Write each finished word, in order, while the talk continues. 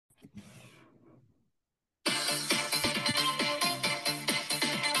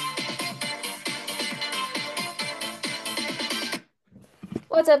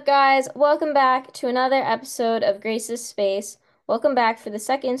What's up, guys? Welcome back to another episode of Grace's Space. Welcome back for the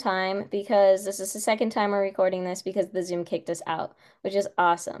second time because this is the second time we're recording this because the Zoom kicked us out, which is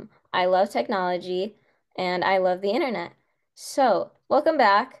awesome. I love technology and I love the internet. So, welcome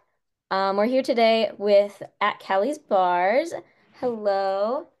back. We're here today with at Kelly's Bars.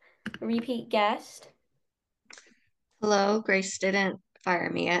 Hello, repeat guest. Hello, Grace didn't fire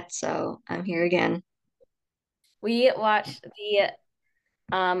me yet, so I'm here again. We watched the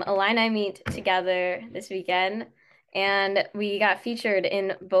Illini meet together this weekend, and we got featured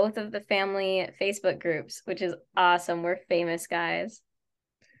in both of the family Facebook groups, which is awesome. We're famous guys.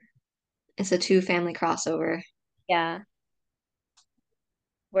 It's a two family crossover. Yeah,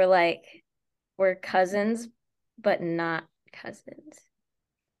 we're like we're cousins, but not cousins.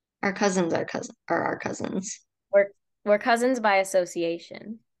 Our cousins are our cousins. We're we're cousins by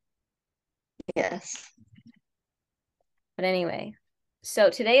association. Yes. But anyway,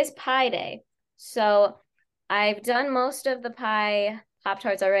 so today is Pie Day. So I've done most of the pie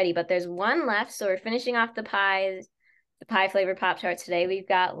Pop-Tarts already, but there's one left. So we're finishing off the pie flavored Pop-Tarts today. We've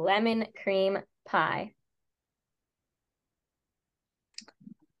got lemon cream pie.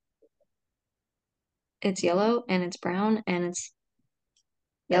 It's yellow and it's brown and it's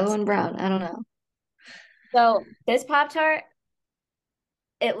yellow Yes. and brown. I don't know. So this Pop-Tart,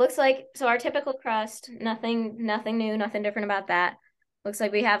 it looks like so our typical crust, nothing new, nothing different about that. Looks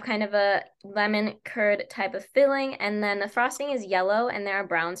like we have kind of a lemon curd type of filling, and then the frosting is yellow and there are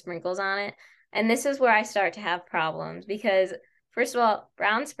brown sprinkles on it. And this is where I start to have problems because first of all,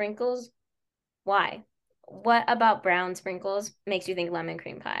 brown sprinkles, why? What about brown sprinkles makes you think lemon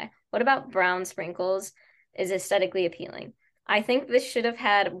cream pie? What about brown sprinkles is aesthetically appealing? I think this should have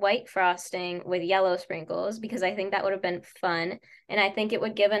had white frosting with yellow sprinkles because I think that would have been fun. And I think it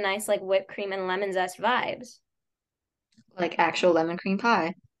would give a nice like whipped cream and lemon zest vibes. Like actual lemon cream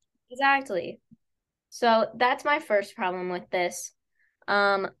pie. Exactly. So that's my first problem with this.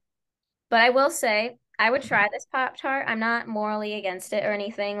 Um, but I will say I would try this Pop Tart. I'm not morally against it or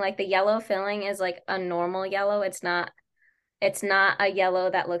anything. Like the yellow filling is like a normal yellow. It's not a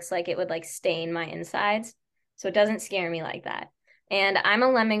yellow that looks like it would like stain my insides. So it doesn't scare me like that. And I'm a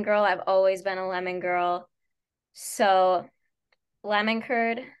lemon girl. I've always been a lemon girl. So lemon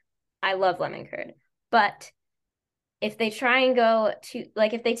curd, I love lemon curd. But if they try and go to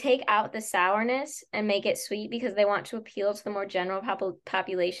like if they take out the sourness and make it sweet because they want to appeal to the more general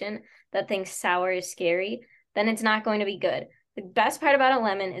population that thinks sour is scary, then it's not going to be good. The best part about a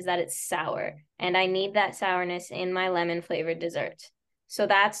lemon is that it's sour, and I need that sourness in my lemon flavored dessert. So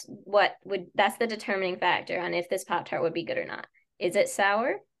that's the determining factor on if this Pop Tart would be good or not. Is it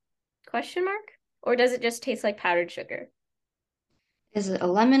sour? Question mark? Or does it just taste like powdered sugar? Is it a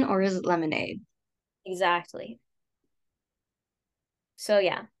lemon or is it lemonade? Exactly. So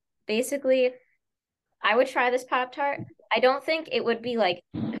yeah, basically I would try this Pop Tart. I don't think it would be like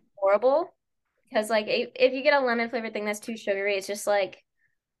horrible because like if you get a lemon flavored thing that's too sugary, it's just like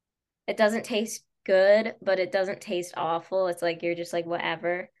it doesn't taste good, but it doesn't taste awful. It's like you're just like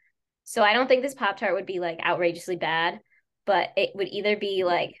whatever. So I don't think this Pop Tart would be like outrageously bad, but it would either be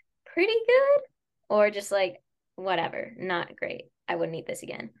like pretty good or just like whatever, not great. I wouldn't eat this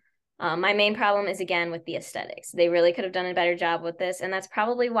again. My main problem is again with the aesthetics. They really could have done a better job with this, and that's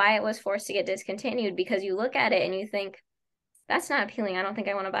probably why it was forced to get discontinued because you look at it and you think, that's not appealing. I don't think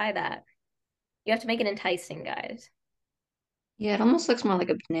I want to buy that. You have to make it enticing, guys. Yeah, it almost looks more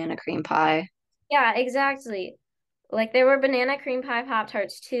like a banana cream pie. Yeah, exactly. Like there were banana cream pie Pop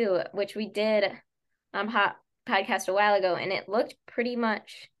Tarts too, which we did hot podcast a while ago, and it looked pretty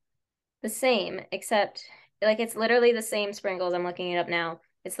much the same, except like it's literally the same sprinkles. I'm looking it up now.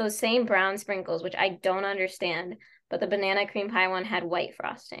 It's those same brown sprinkles, which I don't understand, but the banana cream pie one had white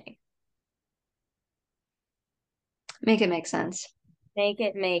frosting. Make it make sense. Make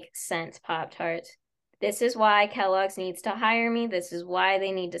it make sense, Pop Tarts. This is why Kellogg's needs to hire me. This is why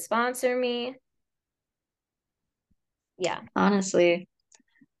they need to sponsor me. Yeah, Honestly,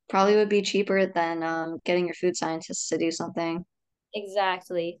 probably would be cheaper than getting your food scientists to do something.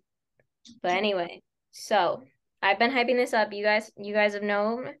 exactly. But anyway, so I've been hyping this up. You guys have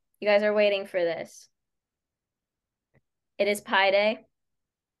known. You guys are waiting for this. It is Pi Day.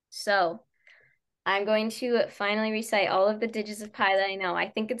 So I'm going to finally recite all of the digits of pi that I know. I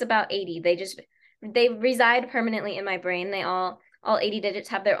think it's about 80. They reside permanently in my brain. All 80 digits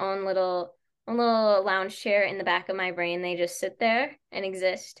have their own little lounge chair in the back of my brain. They just sit there and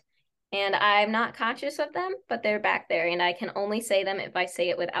exist. And I'm not conscious of them, but they're back there, and I can only say them if I say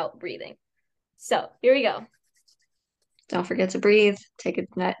it without breathing. So here we go. Don't forget to breathe. Take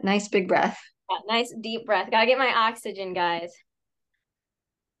a nice big breath. Nice deep breath. Gotta get my oxygen, guys.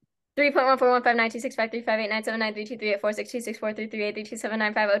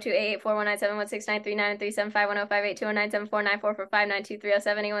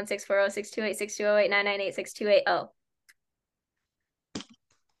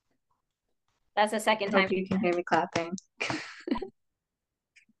 That's the second time. Hope you can hear me clapping.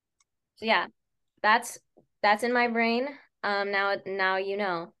 So yeah, that's that's in my brain. Now you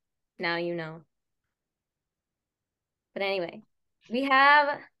know. Now you know. But anyway, we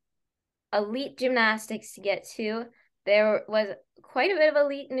have elite gymnastics to get to. There was quite a bit of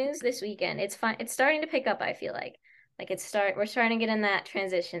elite news this weekend. It's fun. It's starting to pick up, I feel like. We're starting to get in that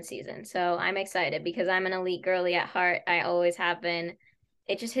transition season. So I'm excited because I'm an elite girly at heart. I always have been.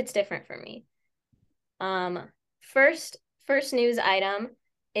 It just hits different for me. Um, first news item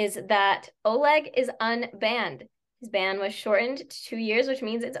is that Oleg is unbanned. His ban was shortened to 2 years, which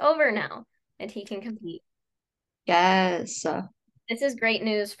means it's over now and he can compete. Yes. This is great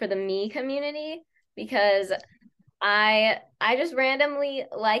news for the me community because I just randomly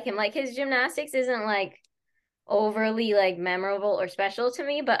like him. Like his gymnastics isn't like overly like memorable or special to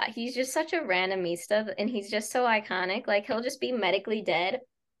me, but he's just such a randomista and he's just so iconic. Like he'll just be medically dead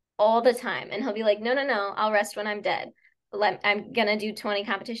all the time. And he'll be like, no, no, no, I'll rest when I'm dead. I'm gonna do 20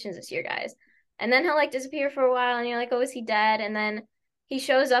 competitions this year, guys. And then he'll like disappear for a while and you're like, oh, is he dead? And then he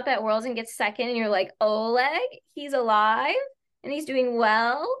shows up at Worlds and gets second, and you're like, Oleg, he's alive and he's doing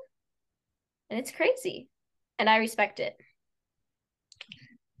well. And it's crazy. And I respect it.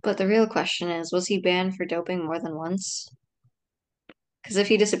 But the real question is, was he banned for doping more than once? Because if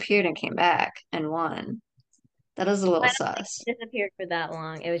he disappeared and came back and won, that is a I little don't think sus. he disappeared for that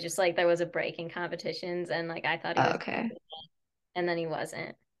long. It was just like there was a break in competitions and like I thought he Oh, was, okay. and then he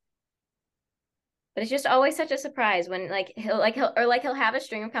wasn't. But it's just always such a surprise when like he'll have a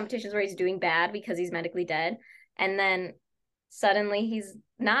string of competitions where he's doing bad because he's medically dead, and then suddenly he's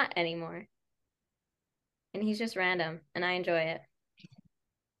not anymore. And he's just random, and I enjoy it.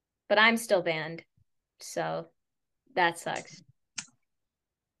 But I'm still banned, so that sucks.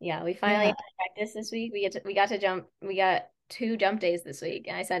 Yeah, we finally Yeah, had practice this week. We got to jump. We got 2 jump days this week,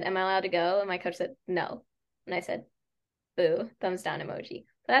 and I said, "Am I allowed to go?" And my coach said, "No," and I said, "Boo, thumbs down emoji."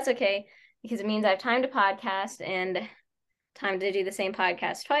 But that's okay because it means I have time to podcast and time to do the same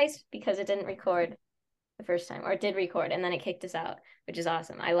podcast twice because it didn't record the first time, or it did record and then it kicked us out, which is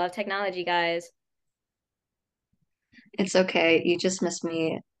awesome. I love technology, guys. it's okay. You just missed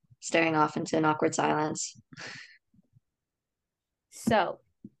me staring off into an awkward silence. So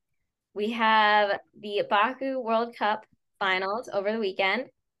we have the Baku World Cup finals over the weekend,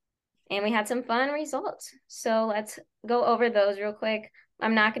 and we had some fun results. So let's go over those real quick.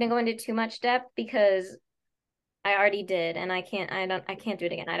 I'm not going to go into too much depth because I already did, and I can't do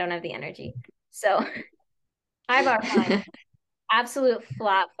it again. I don't have the energy. So high bar final, absolute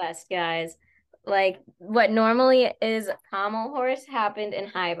flop fest, guys. Like what normally is pommel horse happened in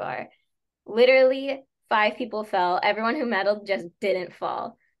high bar. Literally 5 people fell. Everyone who medaled just didn't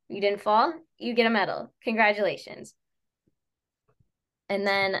fall. You didn't fall, you get a medal. Congratulations. And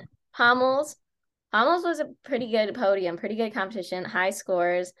then pommels. Pommels was a pretty good podium, pretty good competition, high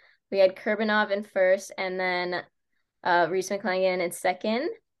scores. We had Kurbanov in first, and then Reese McClengan in second.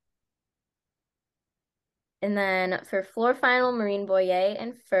 And then for floor final, Marine Boyer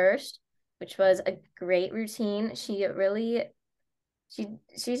in first, which was a great routine. She's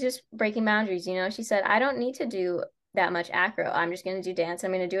just breaking boundaries, you know. She said, I don't need to do that much acro. I'm just gonna do dance.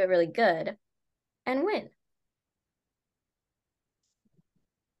 I'm gonna do it really good and win.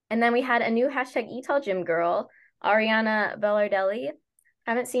 And then we had a new hashtag ETAL gym girl, Ariana Bellardelli.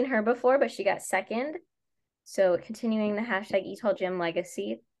 Haven't seen her before, but she got second. So continuing the hashtag ETAL gym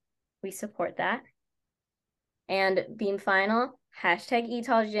legacy, we support that. And beam final, hashtag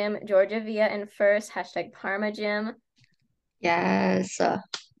ETAL gym, Georgia Via in first, hashtag Parma gym. Yes.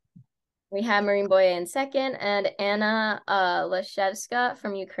 We have Marine Boye in second and Anna Lashevska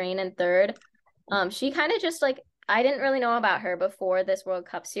from Ukraine in third. She kind of just like, I didn't really know about her before this World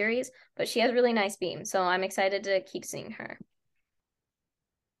Cup series, but she has really nice beams, so I'm excited to keep seeing her.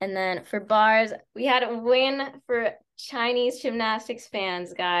 And then for bars, we had a win for Chinese gymnastics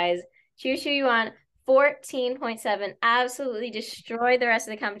fans, guys. Chu Chu Yuan, 14.7, absolutely destroyed the rest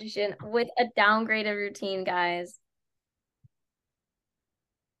of the competition with a downgraded routine, guys.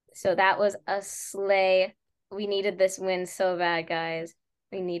 So that was a slay. We needed this win so bad, guys.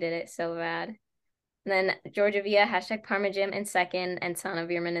 We needed it so bad. And then Georgia Via, hashtag Parma Gym in second, and Sana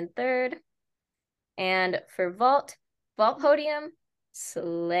Veerman in third. And for vault podium,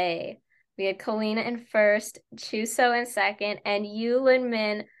 slay. We had Colina in first, Chuso in second, and Yulin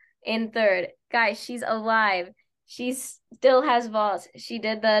Min in third. Guys, she's alive. She still has vaults. She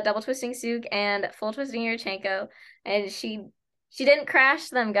did the double twisting Suk and full twisting Yurchenko, and she didn't crash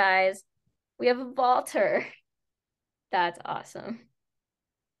them, guys. We have a vaulter. That's awesome.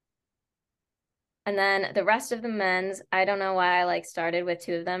 And then the rest of the men's, I don't know why I like started with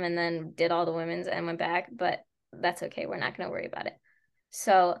two of them and then did all the women's and went back, but that's okay. We're not going to worry about it.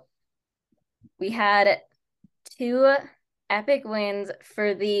 So we had two epic wins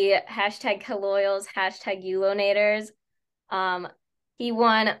for the hashtag Kaloyals, hashtag Ulonators. He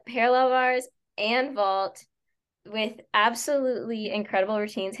won parallel bars and vault with absolutely incredible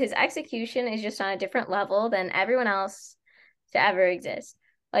routines. His execution is just on a different level than everyone else to ever exist.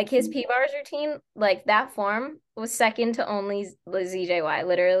 Like his P bars routine, like that form was second to only ZJY,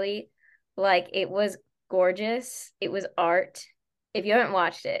 literally. Like it was gorgeous. It was art. If you haven't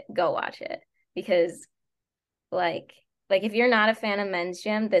watched it, go watch it because like if you're not a fan of men's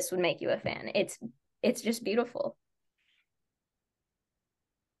gym, this would make you a fan. It's just beautiful.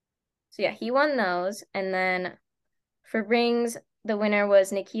 So yeah, he won those. And then for rings, the winner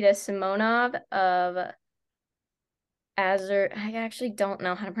was Nikita Simonov of I actually don't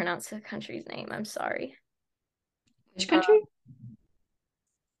know how to pronounce the country's name. I'm sorry. Which Um, country?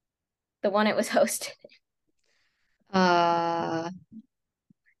 the one it was hosted. Uh,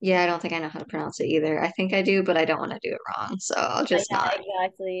 yeah, I don't think I know how to pronounce it either. I think I do, but I don't want to do it wrong, so I'll Yeah, just not.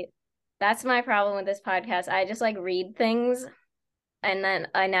 exactly. That's my problem with this podcast. I just like read things and then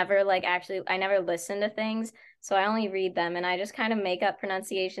I never listen to things. So I only read them and I just kind of make up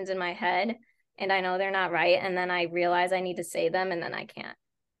pronunciations in my head and I know they're not right. And then I realize I need to say them and then I can't.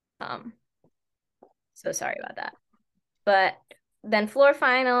 Um, so sorry about that. But then floor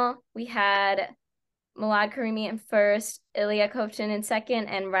final, we had Milad Karimi in first, Ilya Kovtun in second,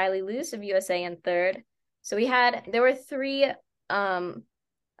 and Riley Luce of USA in third. So there were three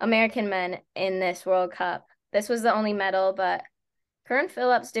American men in this World Cup. This was the only medal, but Curran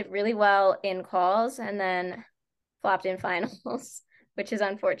Phillips did really well in quals and then flopped in finals, which is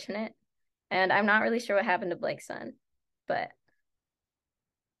unfortunate. And I'm not really sure what happened to Blake's son, but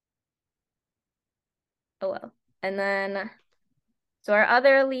oh well. And then, so our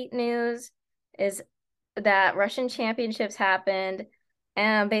other elite news is that Russian championships happened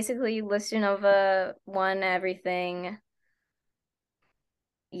and basically Listunova won everything.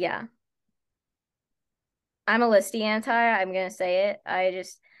 Yeah. I'm a Listy anti. I'm gonna say it.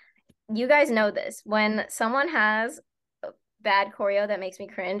 You guys know this. When someone has bad choreo that makes me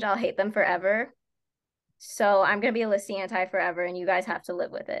cringe, I'll hate them forever. So I'm gonna be a Listy anti forever, and you guys have to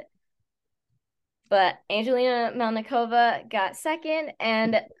live with it. But Angelina Melnikova got second,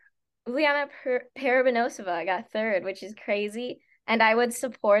 and Uliana Parabanosova got third, which is crazy. And I would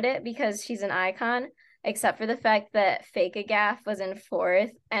support it because she's an icon, except for the fact that Fake Agaf was in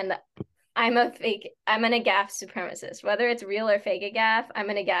fourth, and I'm an Agaf supremacist. Whether it's real or fake Agaf, I'm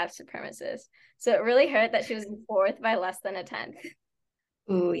an Agaf supremacist. So it really hurt that she was in fourth by less than a tenth.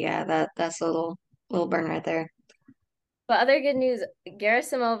 Ooh, yeah, that's a little burn right there. But other good news,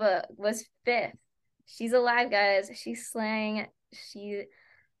 Gerasimova was fifth. She's alive, guys. She's slaying.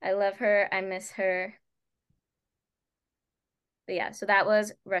 I love her. I miss her. But yeah, so that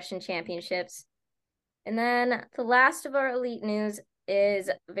was Russian championships. And then the last of our elite news is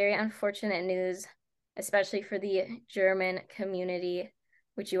very unfortunate news, especially for the German community,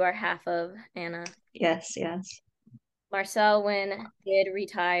 which you are half of, Anna. Yes, yes. Marcel Wynn did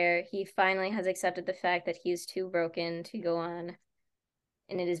retire. He finally has accepted the fact that he is too broken to go on.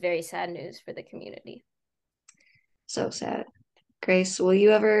 And it is very sad news for the community. So sad. Grace, will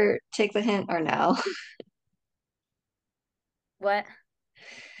you ever take the hint or no? What?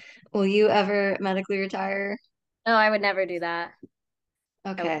 Will you ever medically retire? No, I would never do that.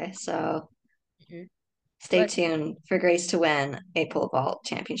 Okay, so Mhm. stay Look, tuned for Grace to win a pole vault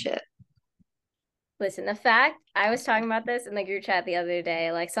championship. listen, the fact I was talking about this in the group chat the other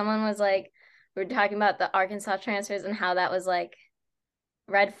day, like someone was like, we were talking about the Arkansas transfers and how that was like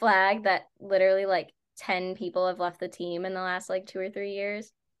red flag that literally like 10 people have left the team in the last like 2 or 3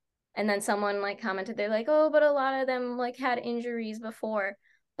 years. And then someone like commented, they're like, oh, but a lot of them like had injuries before.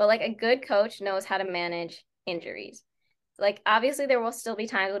 But like a good coach knows how to manage injuries. Like obviously there will still be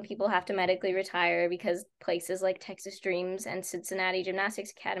times when people have to medically retire because places like Texas Dreams and Cincinnati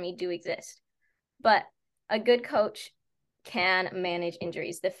Gymnastics Academy do exist. But a good coach can manage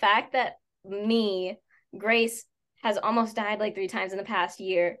injuries. The fact that Grace, has almost died like 3 times in the past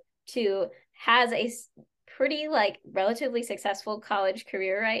year, to has a pretty like relatively successful college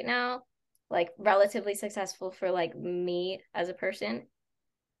career right now, like relatively successful for like me as a person,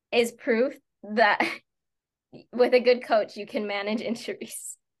 is proof that with a good coach you can manage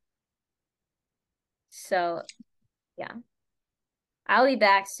injuries. So Yeah. I'll be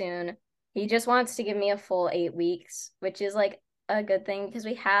back soon. He just wants to give me a full 8 weeks, which is like a good thing because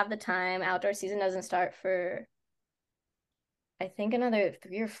we have the time. Outdoor season doesn't start for, I think, another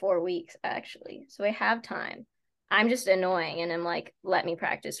 3 or 4 weeks, actually. So we have time. I'm just annoying and I'm like, let me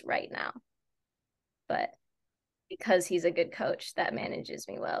practice right now. But because he's a good coach that manages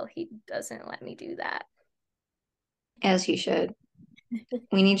me well, he doesn't let me do that. As you should.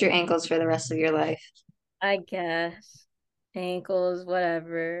 We need your ankles for the rest of your life. I guess. Ankles,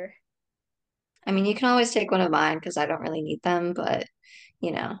 whatever. I mean, you can always take one of mine because I don't really need them, but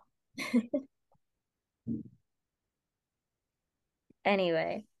you know.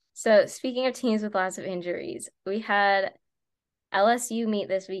 Anyway, so speaking of teams with lots of injuries, we had LSU meet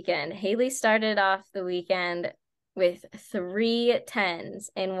this weekend. Haley started off the weekend with 3 10s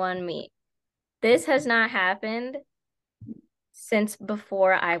in one meet. This has not happened since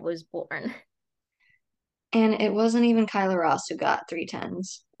before I was born. And it wasn't even Kyla Ross who got 3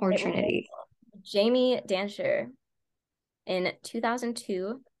 10s or It was Trinity. Jamie Dancher in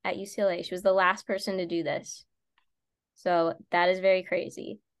 2002 at UCLA. She was the last person to do this. So that is very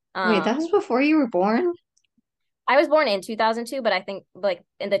crazy. Wait, that was before you were born? I was born in 2002, but I think like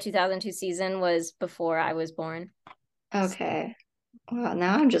in the 2002 season was before I was born. Okay. Well,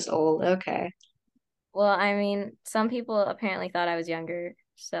 now I'm just old. Okay. Well, I mean, some people apparently thought I was younger,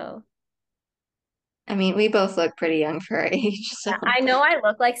 so I mean, we both look pretty young for our age, so I know I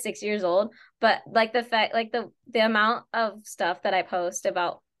look like 6 years old, but like the fact, like the amount of stuff that I post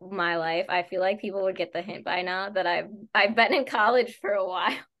about my life, I feel like people would get the hint by now that I've been in college for a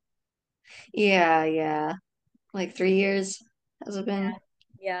while. yeah, yeah. Like 3 years has it been?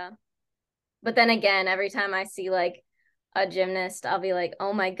 Yeah. But then again, every time I see like a gymnast, I'll be like,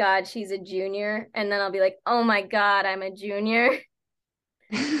 "Oh my God, she's a junior." And then I'll be like, "Oh my God, I'm a junior."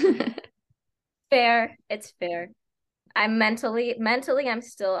 Fair. It's fair. I'm mentally I'm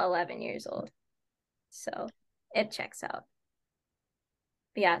still 11 years old. So it checks out.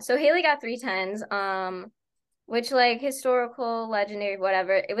 But yeah, so Haley got 3 10s, which like historical, legendary,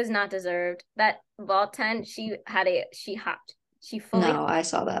 whatever, it was not deserved. That vault 10, she hopped. She fully No, I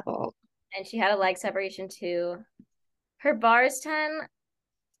saw that vault. and she had a leg separation too. Her bars 10,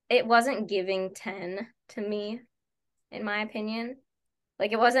 it wasn't giving 10 to me, in my opinion.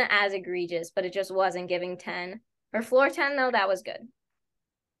 Like it wasn't as egregious, but it just wasn't giving 10. Her floor 10, though, that was good.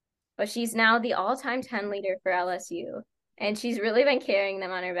 But she's now the all-time 10 leader for LSU. And she's really been carrying them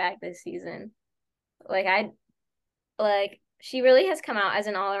on her back this season. Like she really has come out as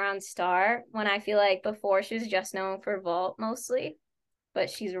an all-around star when I feel like before she was just known for vault mostly, but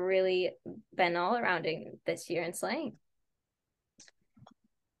she's really been all arounding this year and slaying.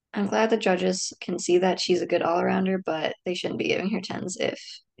 I'm glad the judges can see that she's a good all-arounder, but they shouldn't be giving her tens if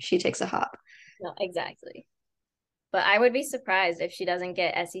she takes a hop. No, exactly. But I would be surprised if she doesn't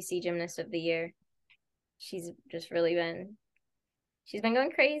get SEC Gymnast of the Year. She's just really been she's been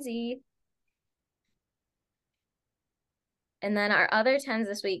going crazy. And then our other 10s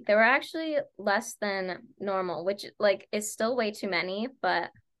this week, there were actually less than normal, which like is still way too many,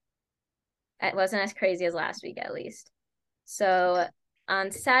 but it wasn't as crazy as last week at least. So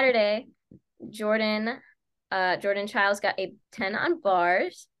on Saturday, Jordan Jordan Childs got a 10 on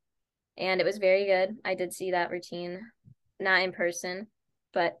bars and it was very good. I did see that routine, not in person,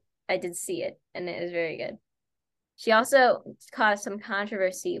 but I did see it and it was very good. She also caused some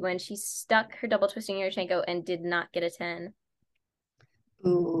controversy when she stuck her double twisting Yurchenko and did not get a 10.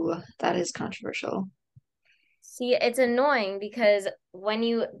 Ooh, that is controversial. See, it's annoying because when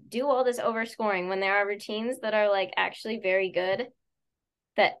you do all this overscoring, when there are routines that are like actually very good,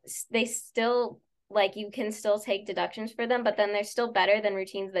 that they still like you can still take deductions for them, but then they're still better than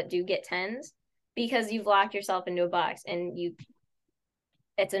routines that do get 10s because you've locked yourself into a box and you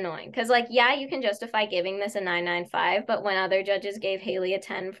it's annoying. Because like yeah, you can justify giving this a 995, but when other judges gave Haley a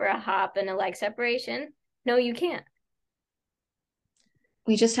 10 for a hop and a leg separation, no, you can't.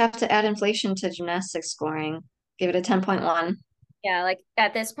 We just have to add inflation to gymnastics scoring. Give it a 10.1. Yeah, like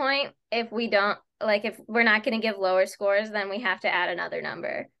at this point, if we don't like if we're not going to give lower scores, then we have to add another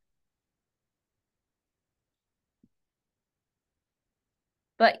number.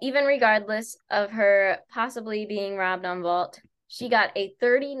 But even regardless of her possibly being robbed on vault, she got a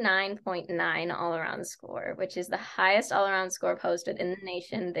 39.9 all around score, which is the highest all around score posted in the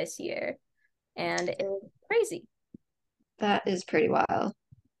nation this year. And it was crazy. That is pretty wild.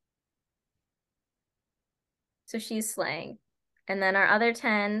 So she's slaying. And then our other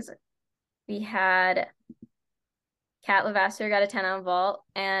 10s, we had Kat Levasseur got a 10 on vault.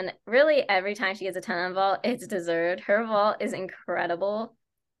 And really, every time she gets a 10 on vault, it's deserved. Her vault is incredible.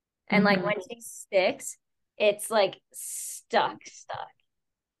 And like Hmm. when she sticks, It's like stuck.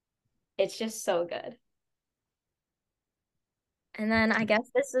 It's just so good. And then I guess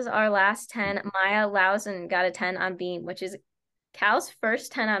this is our last 10. Maya Lausen got a 10 on beam, which is Cal's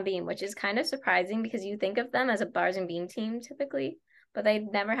first 10 on beam, which is kind of surprising because you think of them as a bars and beam team typically, but they've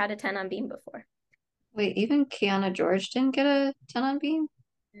never had a 10 on beam before. Wait, even Kiana George didn't get a 10 on beam?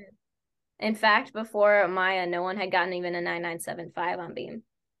 In fact, before Maya, no one had gotten even a 9975 on beam.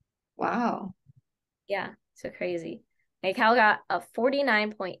 Wow. Yeah, so crazy. Like Cal got a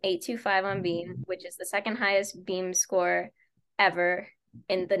 49.825 on beam, which is the second highest beam score ever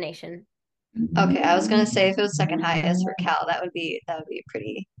in the nation. Okay, I was gonna say if it was second highest for Cal, that would be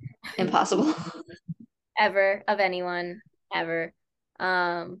pretty impossible. Ever of anyone ever.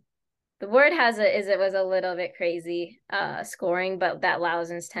 Um, the word has it is it was a little bit crazy scoring, but that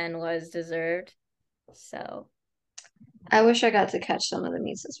Lausen's 10 was deserved. So I wish I got to catch some of the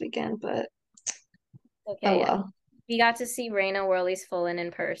meets this weekend, but oh okay. well. We got to see Raina Worley's full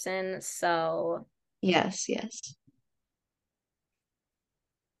in person. So Yes, yes.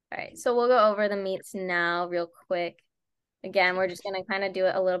 all right. So we'll go over the meets now real quick. Again, we're just gonna kind of do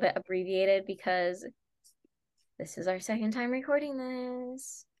it a little bit abbreviated because this is our second time recording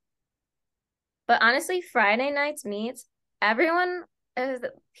this. But honestly, Friday night's meets, everyone,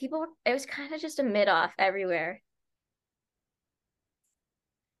 people, it was kind of just a mid off everywhere.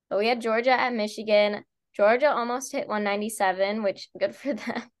 But we had Georgia at Michigan. Georgia almost hit 197, which good for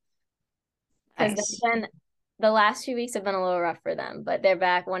them because they've Nice. been the last 2 weeks have been a little rough for them, but they're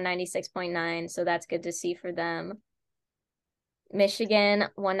back 196.9, so that's good to see for them. Michigan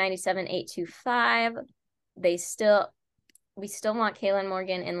 197.825. They still we still want Kaylin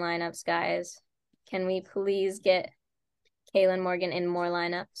Morgan in lineups, guys. Can we please get Kaylin Morgan in more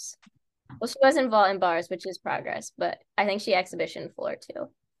lineups? Well, she was involved in bars, which is progress, but I think she exhibition floor too.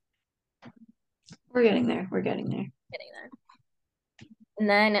 We're getting there. We're getting there. Getting there. And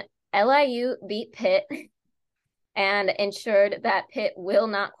then LIU beat Pitt and ensured that Pitt will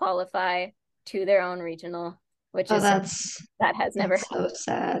not qualify to their own regional, which Oh, is that's that has never that's so happened.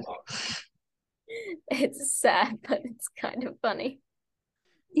 sad. It's sad, but it's kind of funny.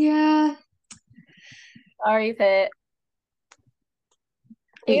 Yeah, Sorry, Pitt.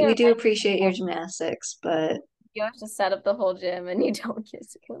 we Even do appreciate your gymnastics, but you have to set up the whole gym and you don't get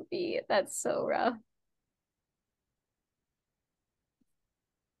to compete. That's so rough.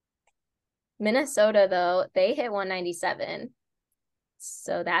 Minnesota, though, they hit 197.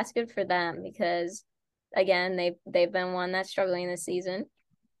 So that's good for them because again, they've been one that's struggling this season.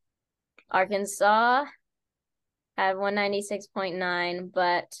 Arkansas had 196.9,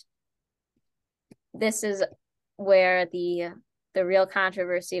 but this is where the real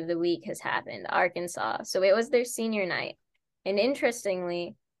controversy of the week has happened. Arkansas. So it was their senior night. And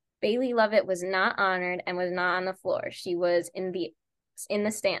interestingly, Bailey Lovett was not honored and was not on the floor. She was in the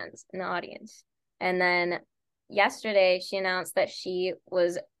stands, in the audience. And then yesterday she announced that she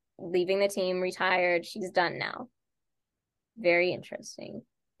was leaving the team, retired. She's done now. Very interesting.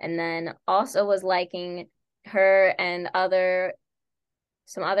 And then also was liking her and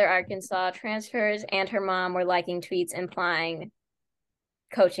some other Arkansas transfers and her mom were liking tweets implying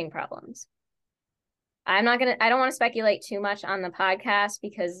coaching problems. I don't want to speculate too much on the podcast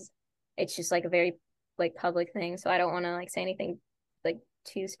because it's just like a very like public thing. So I don't want to like say anything like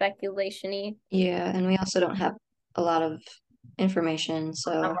too speculation-y. yeah, and we also don't have a lot of information, A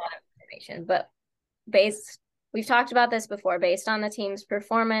so lot of information. But based we've talked about this before, based on the team's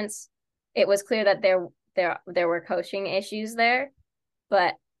performance, it was clear that there were coaching issues there,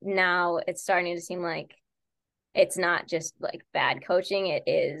 but now it's starting to seem like it's not just like bad coaching, it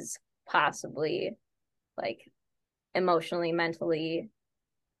is possibly like emotionally, mentally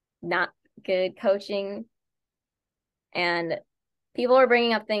not good coaching. And people are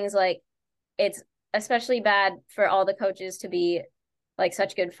bringing up things like it's especially bad for all the coaches to be like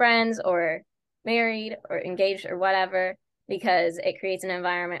such good friends or married or engaged or whatever, because it creates an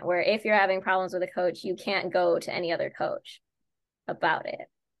environment where if you're having problems with a coach, you can't go to any other coach about it.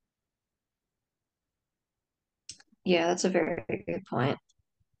 yeah, that's a very good point.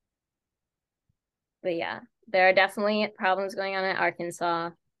 But yeah, there are definitely problems going on in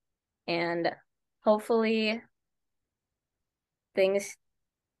Arkansas, and hopefully things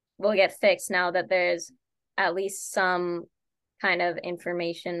will get fixed now that there's at least some kind of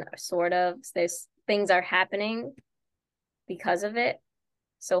information, sort of. There's things are happening because of it.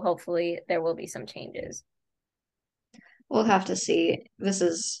 So hopefully there will be some changes. We'll have to see. This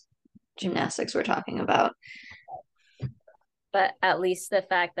is gymnastics we're talking about. But at least the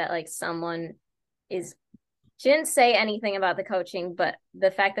fact that like someone is She didn't say anything about the coaching, but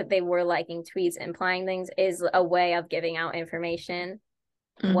the fact that they were liking tweets implying things is a way of giving out information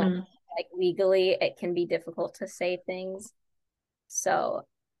when Hmm. like legally it can be difficult to say things. So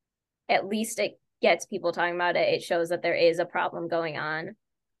at least it gets people talking about it. It shows that there is a problem going on.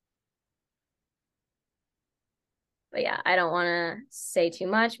 But yeah, I don't want to say too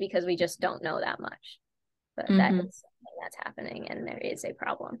much because we just don't know that much. But that Hmm. is something that's happening and there is a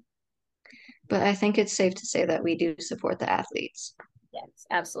problem. But I think it's safe to say that we do support the athletes. Yes,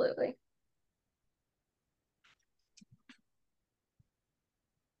 absolutely.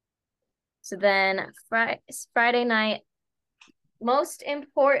 So then Friday night, most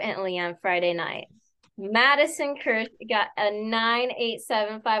importantly on Friday night, Madison Kirsch got a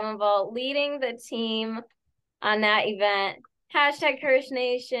 9.875 on vault, leading the team on that event. Hashtag Kirsch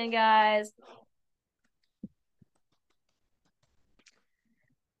Nation, guys.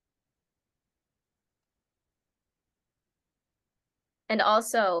 And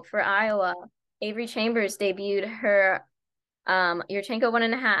also for Iowa, Avery Chambers debuted her Yurchenko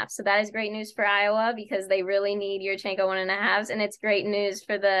 1.5. So that is great news for Iowa because they really need Yurchenko 1.5s. And it's great news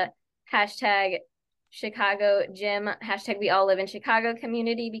for the hashtag Chicago Gym, hashtag we all live in Chicago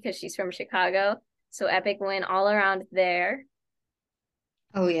community because she's from Chicago. So epic win all around there.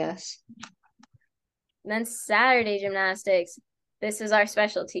 Oh, yes. And then Saturday gymnastics. This is our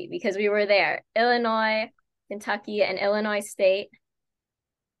specialty because we were there. Illinois, Kentucky, and Illinois State.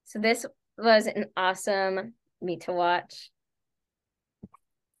 So this was an awesome meet to watch.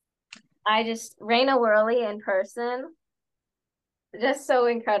 I just Raina Worley in person, just so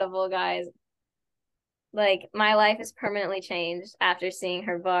incredible, guys. Like my life is permanently changed after seeing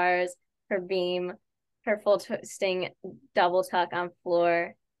her bars, her beam, her full twisting double tuck on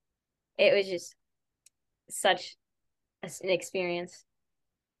floor. It was just such an experience.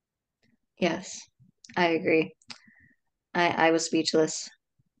 Yes, I agree. I was speechless.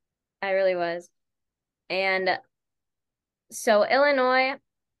 I really was. And so Illinois,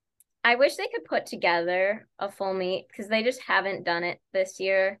 I wish they could put together a full meet because they just haven't done it this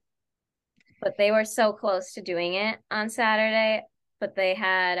year. But they were so close to doing it on Saturday, but they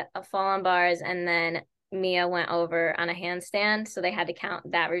had a fall on bars and then Mia went over on a handstand, so they had to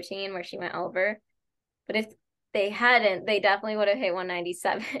count that routine where she went over. But if they hadn't, they definitely would have hit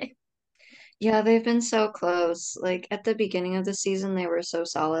 197. Yeah, they've been so close. Like at the beginning of the season, they were so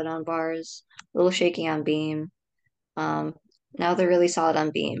solid on bars, a little shaky on beam. Um, Now they're really solid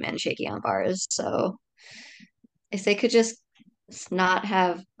on beam and shaky on bars. So if they could just not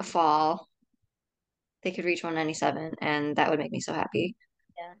have a fall, they could reach 197, and that would make me so happy.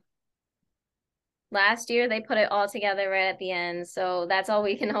 Yeah. Last year they put it all together right at the end, so that's all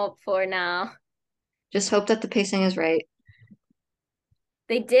we can hope for now. Just hope that the pacing is right.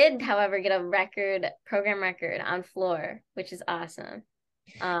 They did, however, get a record program record on floor, which is awesome.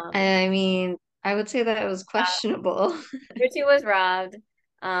 Um, I mean, I would say that it was questionable. Number two was robbed.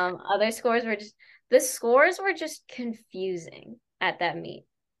 Other scores were just the scores were just confusing at that meet.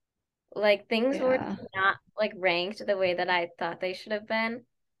 Like things were Yeah. not like ranked the way that I thought they should have been.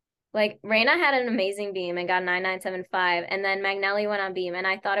 Like Reina had an amazing beam and got 9975, and then Magnelli went on beam, and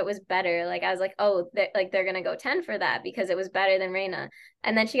I thought it was better. Like I was like, oh, they're gonna go 10 for that because it was better than Reina.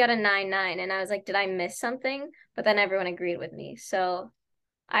 And then she got a 99, and I was like, did I miss something? But then everyone agreed with me, so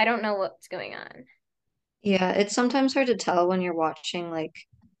I don't know what's going on. Yeah, it's sometimes hard to tell when you're watching like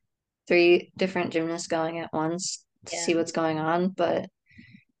three different gymnasts going at once to Yeah. see what's going on, but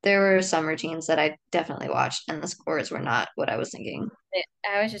there were some routines that I definitely watched, and the scores were not what I was thinking.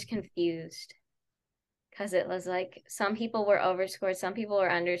 I was just confused because it was like some people were overscored, some people were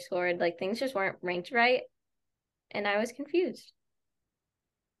underscored, like things just weren't ranked right, and I was confused.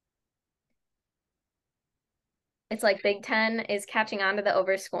 It's like Big Ten is catching on to the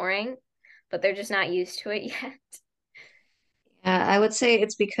overscoring, but they're just not used to it yet. Yeah, I would say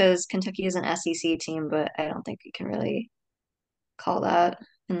it's because Kentucky is an SEC team, but I don't think we can really call that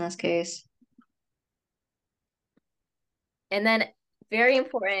in this case. And then, very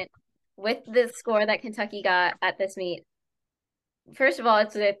important, with the score that Kentucky got at this meet, first of all,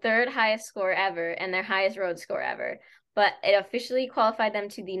 it's their third highest score ever and their highest road score ever. But it officially qualified them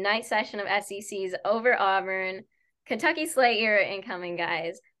to the night session of SECs over Auburn. Kentucky Slate year incoming,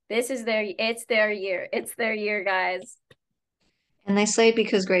 guys. It's their year. It's their year, guys. And they slayed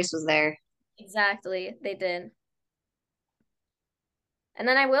because Grace was there. Exactly. They did. And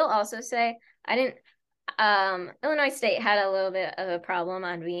then I will also say, I didn't, Illinois State had a little bit of a problem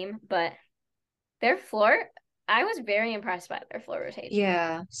on beam, but their floor, I was very impressed by their floor rotation.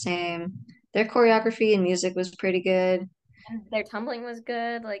 Yeah, same. Their choreography and music was pretty good. And their tumbling was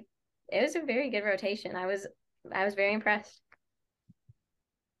good. Like it was a very good rotation. I was I was very impressed.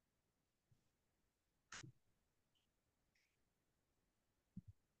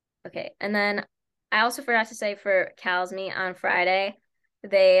 Okay, and then I also forgot to say for Cal's meet on Friday,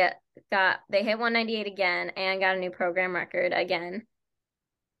 they they hit 198 again and got a new program record again.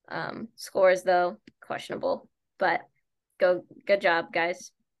 Scores though questionable, but good job,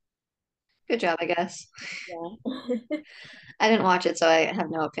 guys. Good job, I guess. Yeah. I didn't watch it, so I have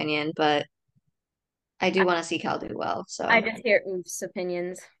no opinion, but I do want to see Cal do well. I So, just hear oofs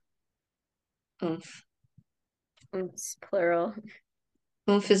opinions. oomph. Oofs plural.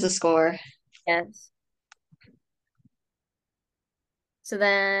 Oomph is a score. Yes. So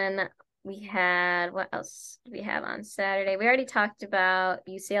then we had what else did we have on Saturday? We already talked about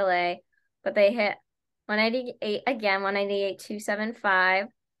UCLA, but they hit 198 again, 198, 275.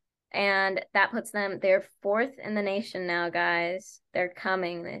 And that puts them, they're fourth in the nation now, guys. They're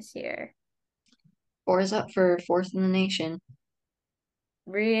coming this year. Four is up for fourth in the nation.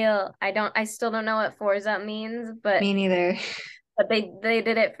 I still don't know what fours up means, but Me neither. they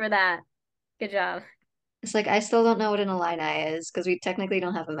did it for that. Good job. It's like I still don't know what an Illini is because we technically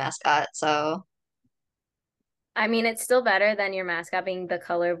don't have a mascot. So I mean, it's still better than your mascot being the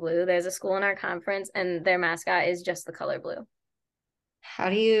color blue. There's a school in our conference and their mascot is just the color blue. how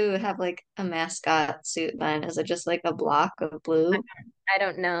do you have like a mascot suit then? Is it just like a block of blue? I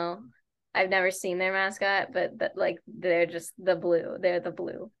don't know. I've never seen their mascot, but like they're just the blue. They're the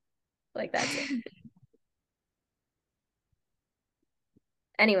blue. Like that's it.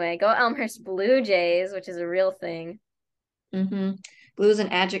 Anyway, go Elmhurst Blue Jays, which is a real thing. Mm-hmm. Blue is an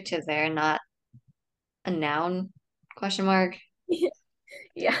adjective there, not a noun? Question mark.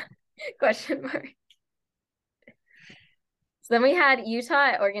 Yeah. Question mark. So then we had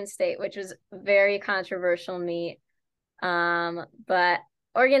Utah at Oregon State, which was very controversial meet. But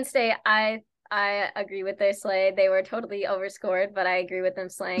Oregon State, I agree with their slay. They were totally overscored, but I agree with them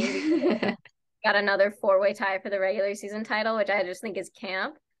slaying because they got another four-way tie for the regular season title, which I just think is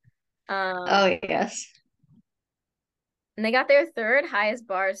camp. Um, Oh, yes. and they got their third highest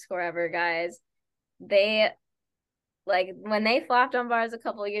bar score ever, guys. They like when they flopped on bars a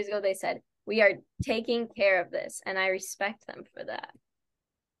couple of years ago, they said, "We are taking care of this," and I respect them for that.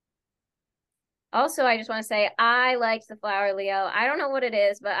 Also, I just want to say I liked the flower Leo. I don't know what it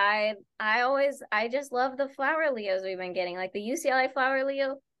is, but I just love the flower Leos we've been getting. Like the UCLA flower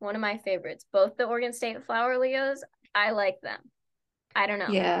Leo, one of my favorites. Both the Oregon State flower Leos, I like them. I don't know.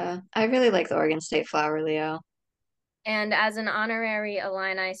 Yeah, I really like the Oregon State flower, Leo. And as an honorary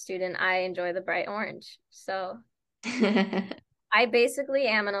Illini student, I enjoy the bright orange. So I basically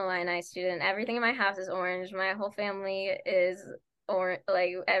am an Illini student. Everything in my house is orange. My whole family is orange. Like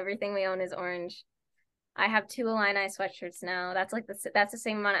everything we own is orange. I have two Illini sweatshirts now. That's the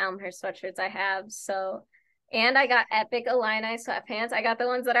same amount of Elmhurst sweatshirts I have. So, and I got epic Illini sweatpants. I got the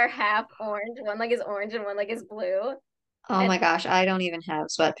ones that are half orange. One leg is orange and one leg is blue. Oh And my gosh, I don't even have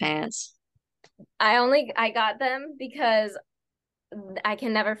sweatpants. I got them because I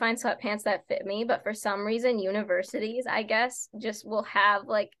can never find sweatpants that fit me. But for some reason, universities, I guess, just will have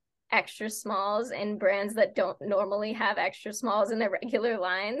like extra smalls in brands that don't normally have extra smalls in their regular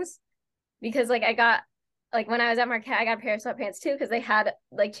lines. Because like I got like when I was at Marquette, I got a pair of sweatpants too because they had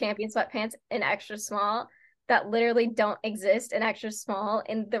like champion sweatpants in extra small that literally don't exist in extra small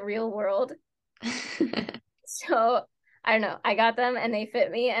in the real world. So I don't know. I got them and they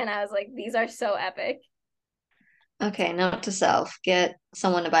fit me, and I was like, these are so epic. Okay, note to self, get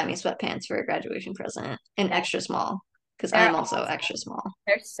someone to buy me sweatpants for a graduation present in Yeah, extra small because they're I'm also awesome. extra small.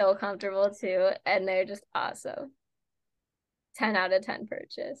 They're so comfortable too, and they're just awesome. 10 out of 10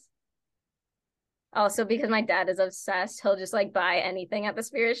 purchase. Also, because my dad is obsessed, he'll just like buy anything at the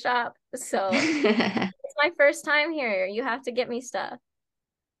spirit shop. So it's my first time here. You have to get me stuff.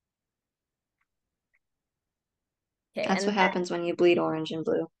 Okay, That's and what happens when you bleed orange and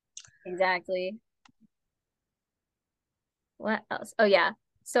blue. exactly. What else? Oh yeah.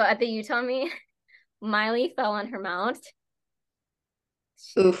 So at the Utah meet, Miley fell on her mount.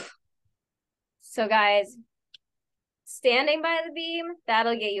 Oof. So guys, standing by the beam,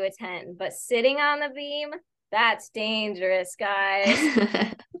 that'll get you a 10. But sitting on the beam, that's dangerous, guys.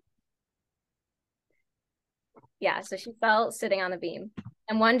 Yeah, so she fell sitting on the beam.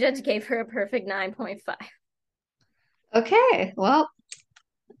 And one judge gave her a perfect 9.5. Okay, well,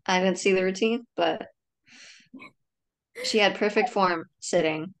 I didn't see the routine, but she had perfect form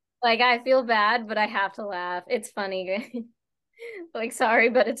sitting. Like I feel bad, but I have to laugh. It's funny. Like sorry,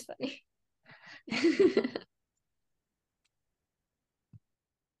 but it's funny.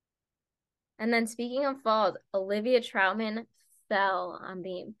 And then speaking of falls, Olivia Troutman fell on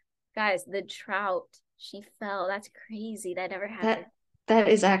beam. Guys, the trout, she fell. That's crazy. That never happened. That that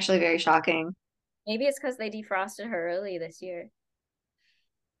is actually very shocking. Maybe it's because they defrosted her early this year.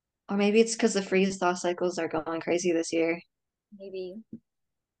 Or maybe it's because the freeze thaw cycles are going crazy this year. Maybe.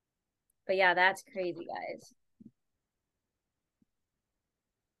 But yeah, that's crazy, guys.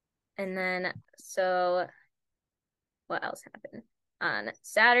 And then, so what else happened? On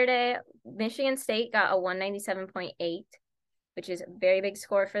Saturday, Michigan State got a 197.8, which is a very big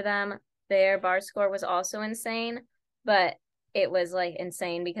score for them. Their bar score was also insane, but it was like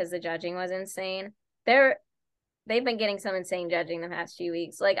insane because the judging was insane. They've been getting some insane judging the past few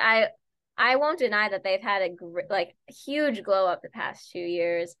weeks. Like I won't deny that they've had a like huge glow up the past 2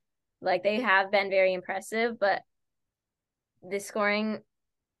 years. Like they have been very impressive, but the scoring,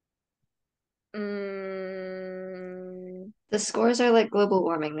 mm, The scores are like global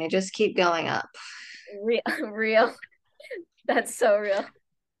warming. They just keep going up. real, real. That's so real.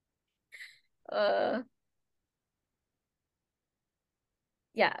 Uh,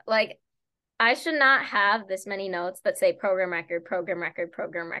 yeah, like I should not have this many notes that say program record, program record,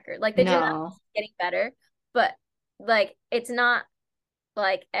 program record. Like the gymnastics No, is getting better, but like it's not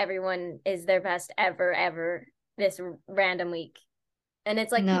like everyone is their best ever this random week. And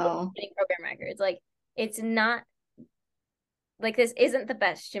it's like people no, getting program records. Like it's not like this isn't the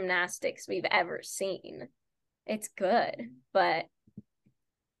best gymnastics we've ever seen. It's good, but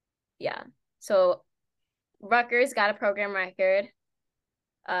yeah. So Rutgers got a program record,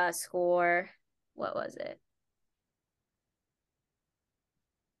 score, what was it?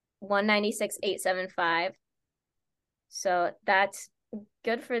 196.875. So that's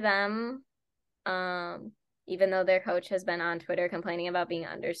good for them. Even though their coach has been on Twitter complaining about being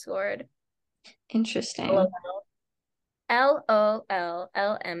underscored. interesting. LOL.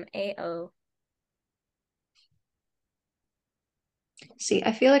 LOL. See,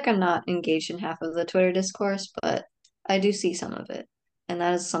 I feel like I'm not engaged in half of the Twitter discourse, but I do see some of it, and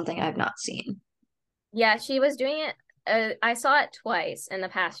that is something I've not seen. Yeah, she was doing it. I saw it twice in the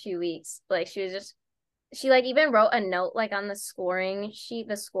past few weeks. Like she was just, she like even wrote a note like on the scoring sheet,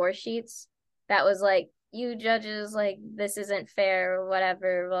 the score sheets, that was like, you judges, like this isn't fair or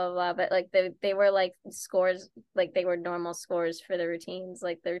whatever, blah blah. But like they were like scores, like they were normal scores for the routines.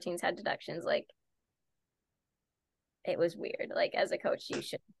 Like the routines had deductions. Like it was weird. Like as a coach, you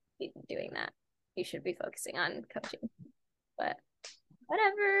should be doing that. You should be focusing on coaching. But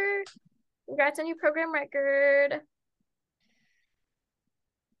whatever. Congrats on your program record.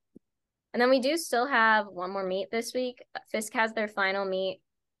 And then we do still have one more meet this week. Fisk has their final meet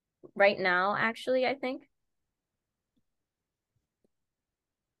right now, actually, I think.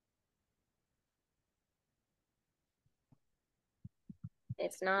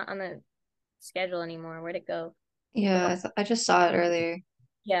 It's not on the schedule anymore. Where'd it go? Yeah, I just saw it earlier.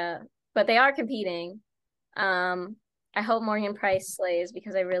 Yeah, but they are competing. Um, I hope Morgan Price slays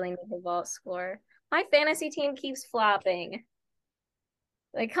because I really need the vault score. My fantasy team keeps flopping.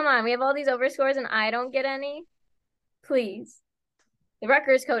 Like, come on, we have all these overscores and I don't get any. Please. The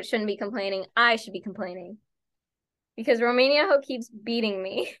Rutgers coach shouldn't be complaining. I should be complaining because Romania Ho keeps beating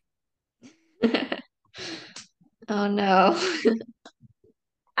me. Oh no.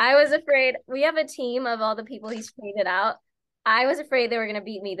 I was afraid we have a team of all the people he's traded out. I was afraid they were going to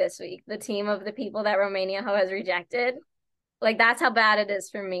beat me this week. The team of the people that Romania Ho has rejected. Like that's how bad it is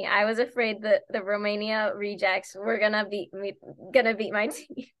for me. I was afraid that the Romania rejects were gonna beat me, gonna beat my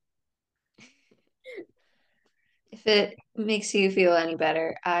team. If it makes you feel any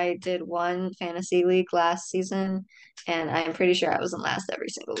better, I did one fantasy league last season, and I'm pretty sure I was in last every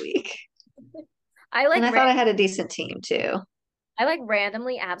single week. I And like I thought I had a decent team too. I like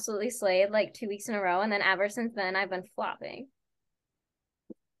randomly absolutely slayed like 2 weeks in a row, and then ever since then I've been flopping.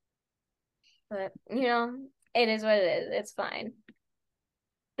 But it is what it is. It's fine.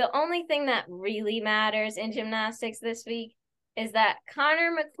 The only thing that really matters in gymnastics this week is that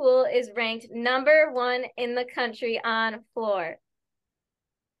Connor McCool is ranked #1 in the country on floor.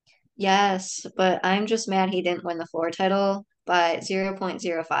 Yes, but I'm just mad he didn't win the floor title by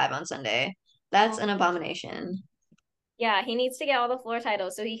 0.05 on Sunday. That's Oh, an abomination. yeah, he needs to get all the floor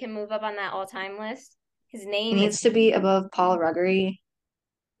titles so he can move up on that all-time list. His He name is needs to be above Paul Ruggery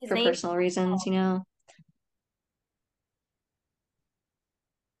his for name. personal reasons, you know?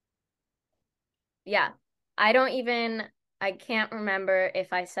 Yeah. I can't remember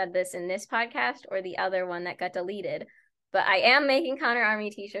if I said this in this podcast or the other one that got deleted, but I am making Connor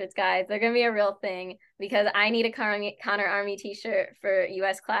Army t-shirts, guys. They're going to be a real thing because I need a Connor Army t-shirt for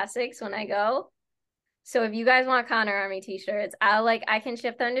US Classics when I go. So if you guys want Connor Army t-shirts, I can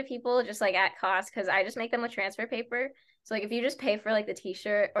ship them to people just like at cost because I just make them with transfer paper So like if you just pay for like the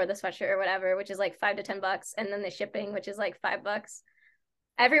t-shirt or the sweatshirt or whatever, which is like $5 to $10, and then the shipping, which is like $5,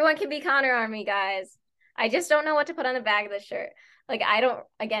 everyone can be Connor Army, guys. I just don't know what to put on the back of the shirt. Like I don't,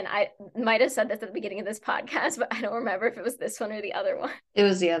 again, I might have said this at the beginning of this podcast, but I don't remember if it was this one or the other one. It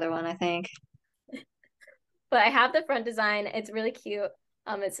was the other one, I think. But I have the front design. It's really cute.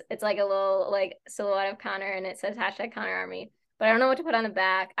 It's like a little like silhouette of Connor, and it says hashtag Connor Army. But I don't know what to put on the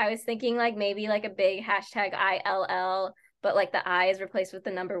back. I was thinking like maybe like a big hashtag ILL, but like the I is replaced with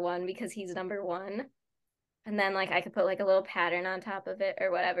the number one because he's number one. And then like I could put like a little pattern on top of it or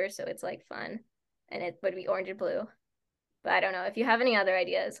whatever, so it's like fun. And it would be orange and blue. But I don't know. If you have any other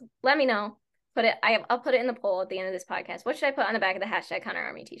ideas, let me know. I'll put it in the poll at the end of this podcast. What should I put on the back of the hashtag Connor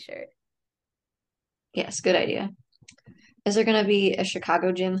Army t-shirt? Yes, good idea. Is there gonna be a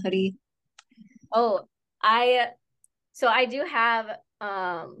Chicago gym hoodie? Oh, I so I do have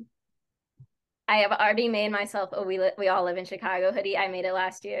I have already made myself a we all live in Chicago hoodie. I made it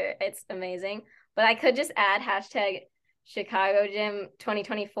last year. It's amazing. But I could just add hashtag Chicago Gym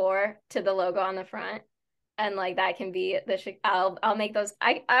 2024 to the logo on the front. And like that can be I'll make those.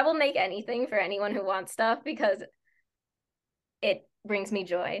 I will make anything for anyone who wants stuff because it brings me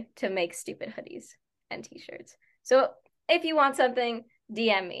joy to make stupid hoodies and t-shirts. So if you want something,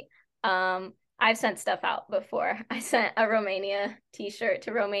 DM me. I've sent stuff out before. I sent a Romania t-shirt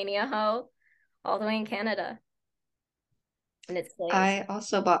to Romania Ho all the way in Canada. And it slays. I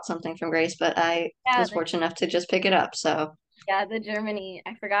also bought something from Grace, but I Yeah, was fortunate enough to just pick it up. So, the Germany.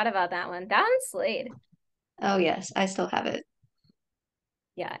 I forgot about that one. That one slayed. oh yes, I still have it.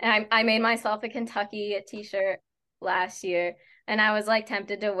 Yeah, and I made myself a Kentucky t-shirt last year, and I was like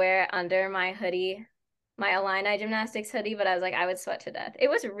tempted to wear it under my hoodie, my Illini gymnastics hoodie, but I was like, I would sweat to death. It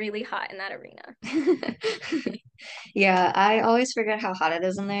was really hot in that arena. Yeah, I always forget how hot it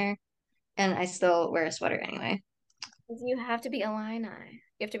is in there, and I still wear a sweater anyway. You have to be Illini.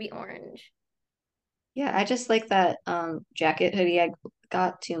 You have to be orange. Yeah, I just like that jacket hoodie I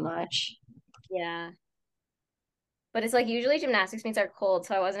got too much. Yeah. But it's like usually gymnastics meets are cold,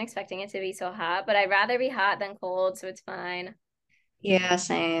 so I wasn't expecting it to be so hot. But I'd rather be hot than cold, so it's fine. Yeah,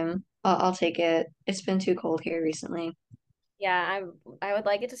 same. I'll take it. It's been too cold here recently. Yeah, I would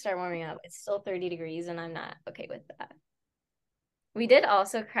like it to start warming up. It's still 30 degrees, and I'm not okay with that. We did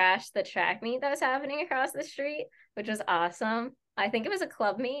also crash the track meet that was happening across the street, which was awesome. I think it was a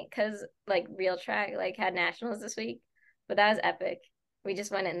club meet because like real track like had nationals this week, but that was epic. We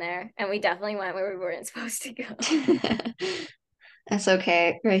just went in there and we definitely went where we weren't supposed to go. That's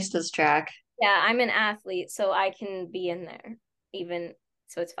okay. Grace does track. Yeah, I'm an athlete, so I can be in there even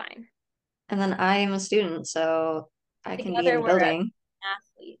so it's fine. And then I am a student, so I can be in Together the we're an building.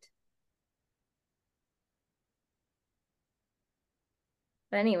 athlete.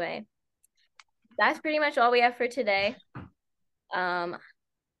 But anyway, that's pretty much all we have for today. Um,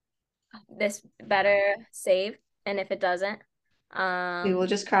 this better save, and if it doesn't, We will um,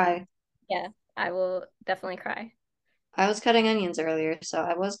 just cry. yeah, I will definitely cry. I was cutting onions earlier, so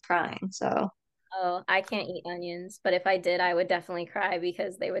I was crying. So, Oh, I can't eat onions, but if I did, I would definitely cry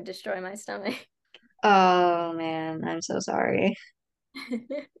because they would destroy my stomach. oh man, I'm so sorry.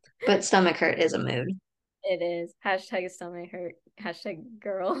 But stomach hurt is a mood. It is. Hashtag stomach hurt. Hashtag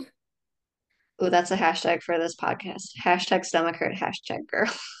girl. Oh, that's a hashtag for this podcast. Hashtag stomach hurt, hashtag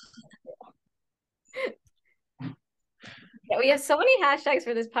girl. Yeah, we have so many hashtags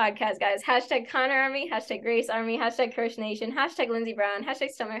for this podcast, guys. Hashtag Connor Army, hashtag Grace Army, hashtag Kirsch Nation, hashtag Lindsey Brown, hashtag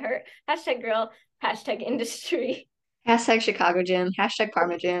stomach hurt, hashtag girl, hashtag industry. Hashtag Chicago gym, hashtag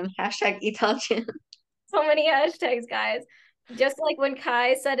Parma gym, hashtag Eton gym. So many hashtags, guys. Just like when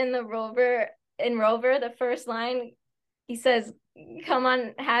Kai said in Rover, the first line, he says, "Come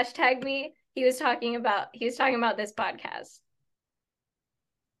on, hashtag me." He was talking about this podcast.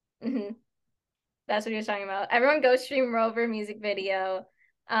 Hmm. That's what he was talking about. Everyone go stream Rover music video,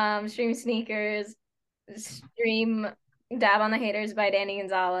 stream Sneakers, stream Dab on the Haters by Danny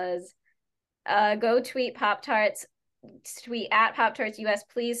Gonzalez. Go tweet Pop Tarts, tweet at Pop Tarts US.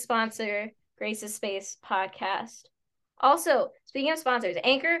 Please sponsor Grace's Space podcast. Also, speaking of sponsors,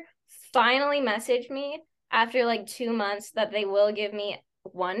 Anchor finally messaged me after like 2 months that they will give me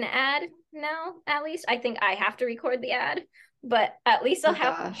one ad now, at least. I think I have to record the ad, but at least I'll Oh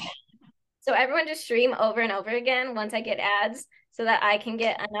have. gosh. So everyone just stream over and over again once I get ads so that I can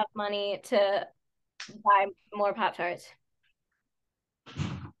get enough money to buy more Pop Tarts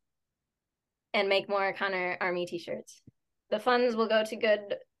and make more Connor Army t-shirts. The funds will go to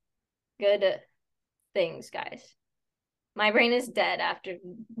good things, guys. My brain is dead after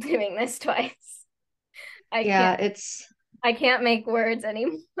doing this twice. I can't Yeah, it's I can't make words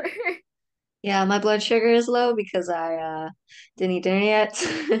anymore. Yeah, my blood sugar is low because I didn't eat dinner yet.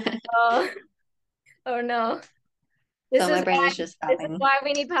 Oh, oh no. This So is my brain why is just this is stopping. why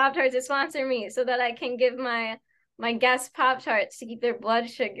we need Pop-Tarts to sponsor me so that I can give my guest Pop-Tarts to keep their blood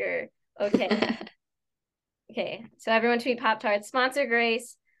sugar. Okay. Okay. So everyone tweet Pop-Tarts, sponsor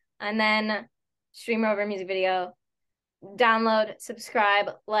Grace, and then stream over music video. Download,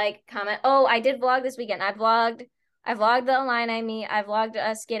 subscribe, like, comment. Oh, I did vlog this weekend. I vlogged the line I meet. I vlogged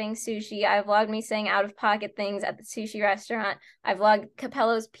us getting sushi. I vlogged me saying out of pocket things at the sushi restaurant. I vlogged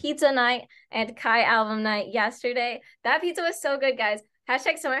Capello's pizza night and Kai album night yesterday. That pizza was so good, guys.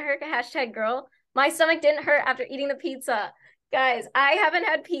 Hashtag stomach hurt, hashtag girl. My stomach didn't hurt after eating the pizza. Guys, I haven't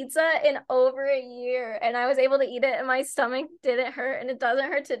had pizza in over a year and I was able to eat it and my stomach didn't hurt and it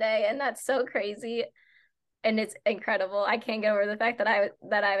doesn't hurt today. And that's so crazy and it's incredible. I can't get over the fact that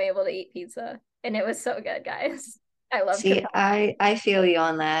I'm able to eat pizza, and it was so good, guys. I love See, Capella. I feel you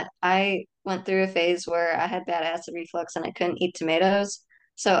on that. I went through a phase where I had bad acid reflux and I couldn't eat tomatoes,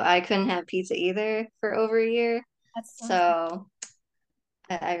 so I couldn't have pizza either for over a year. That's so sad.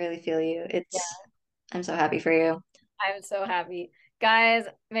 So I really feel you. Yeah, I'm so happy for you. I'm so happy, guys.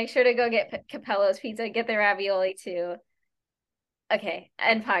 Make sure to go get Capello's pizza. Get the ravioli too. Okay,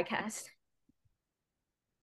 end podcast.